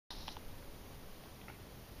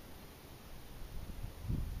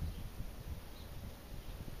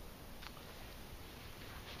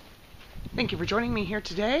Thank you for joining me here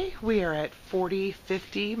today. We are at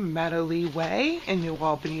 4050 Meadowleigh Way in New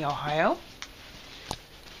Albany, Ohio.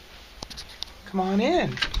 Come on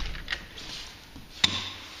in.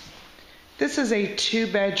 This is a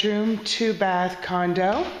 2-bedroom, 2-bath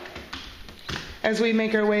condo. As we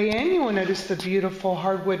make our way in, you will notice the beautiful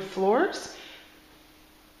hardwood floors.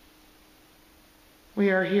 We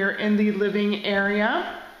are here in the living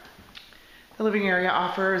area. The living area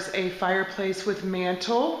offers a fireplace with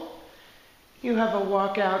mantle. You have a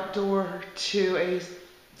walkout door to a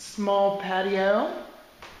small patio.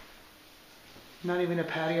 Not even a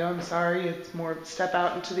patio, I'm sorry. It's more step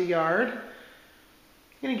out into the yard. I'm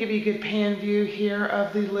going to give you a good pan view here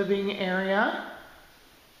of the living area.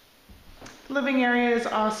 The living area is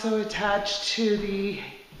also attached to the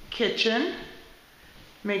kitchen.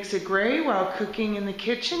 Makes it great while cooking in the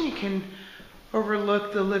kitchen. You can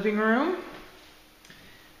overlook the living room.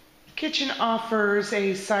 Kitchen offers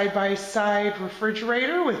a side-by-side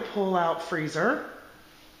refrigerator with pull-out freezer.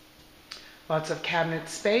 Lots of cabinet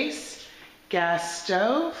space. Gas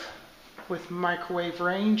stove with microwave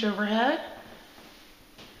range overhead.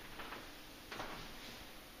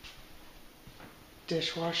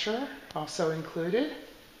 Dishwasher also included.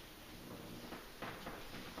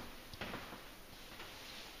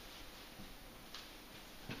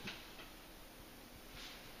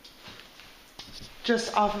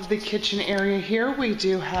 Just off of the kitchen area here, we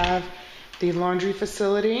do have the laundry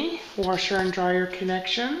facility, washer and dryer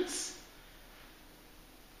connections.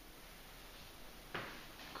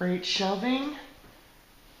 Great shelving,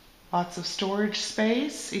 lots of storage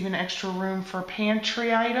space, even extra room for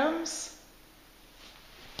pantry items.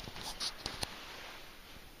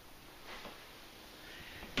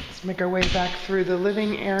 Let's make our way back through the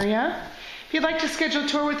living area. If you'd like to schedule a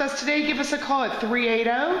tour with us today, give us a call at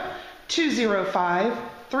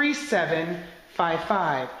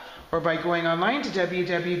 380-205-3755 or by going online to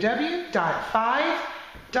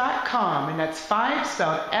www.five.com, and that's 5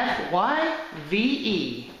 spelled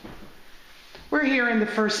F-Y-V-E. We're here in the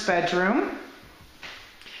first bedroom.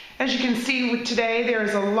 As you can see today, there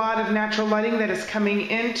is a lot of natural lighting that is coming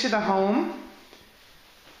into the home.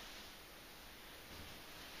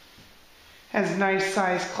 Has a nice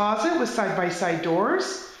sized closet with side-by-side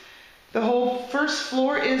doors. The whole first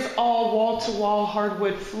floor is all wall-to-wall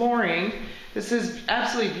hardwood flooring. This is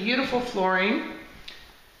absolutely beautiful flooring.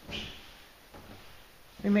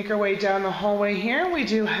 We make our way down the hallway here. We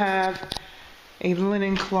do have a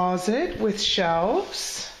linen closet with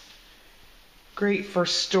shelves. Great for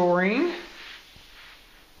storing.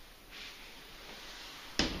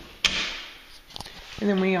 And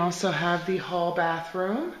then we also have the hall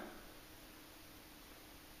bathroom.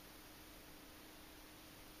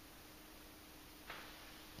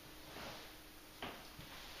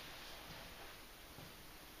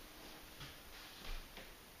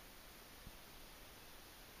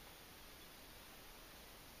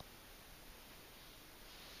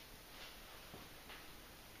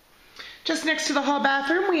 Just next to the hall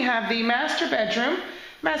bathroom, we have the master bedroom.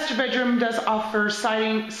 Master bedroom does offer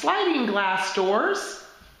sliding glass doors.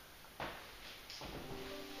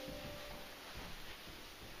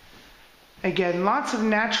 Again, lots of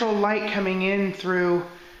natural light coming in through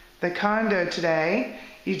the condo today.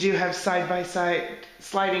 You do have side-by-side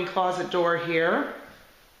sliding closet door here.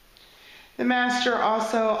 The master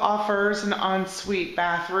also offers an ensuite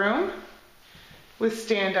bathroom with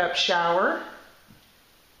stand-up shower.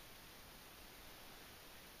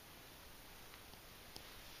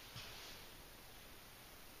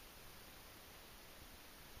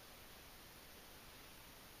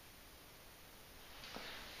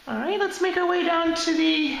 All right, let's make our way down to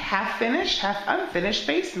the half-finished, half-unfinished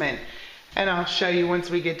basement. And I'll show you once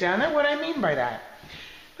we get down there what I mean by that.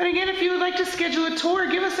 But again, if you would like to schedule a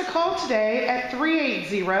tour, give us a call today at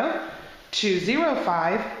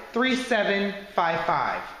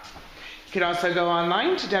 380-205-3755. You can also go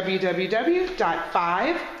online to www.five.com.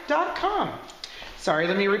 Sorry,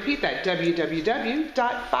 let me repeat that, www.five.com.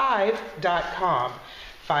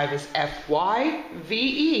 5 is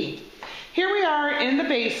F-Y-V-E. Here we are in the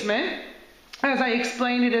basement. As I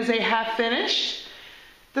explained, it is a half finish.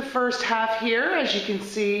 The first half here, as you can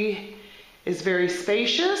see, is very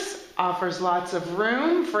spacious, offers lots of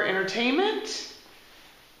room for entertainment.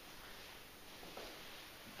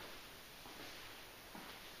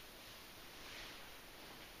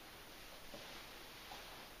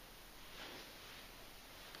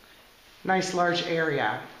 Nice large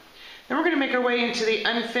area. Then we're going to make our way into the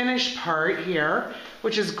unfinished part here,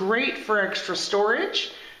 which is great for extra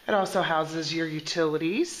storage. It also houses your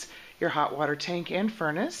utilities, your hot water tank and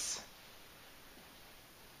furnace.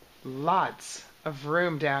 Lots of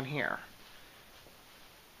room down here.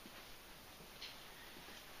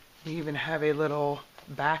 You even have a little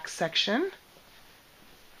back section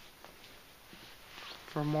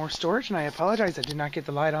for more storage, and I apologize, I did not get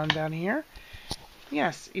the light on down here.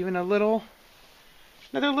 Yes, even another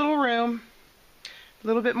little room, a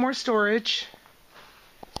little bit more storage.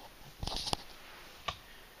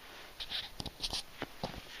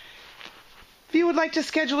 If you would like to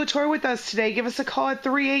schedule a tour with us today, give us a call at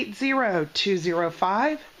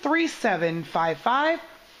 380-205-3755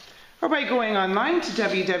 or by going online to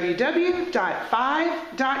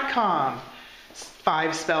www.five.com.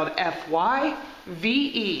 5 spelled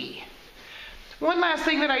F-Y-V-E. One last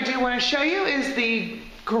thing that I do want to show you is the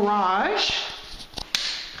garage.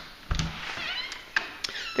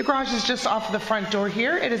 The garage is just off of the front door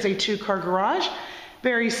here. It is a 2-car garage,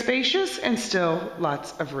 very spacious and still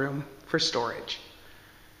lots of room for storage.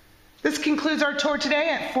 This concludes our tour today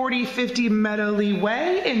at 4050 Meadowleigh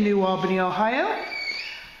Way in New Albany, Ohio.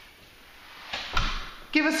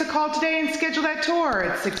 Give us a call today and schedule that tour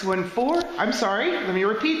at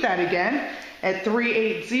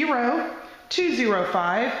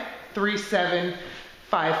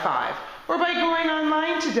 380-205-3755 or by going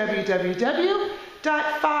online to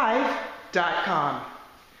www.five.com.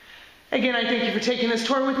 Again, I thank you for taking this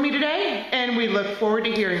tour with me today, and we look forward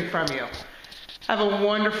to hearing from you. Have a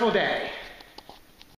wonderful day.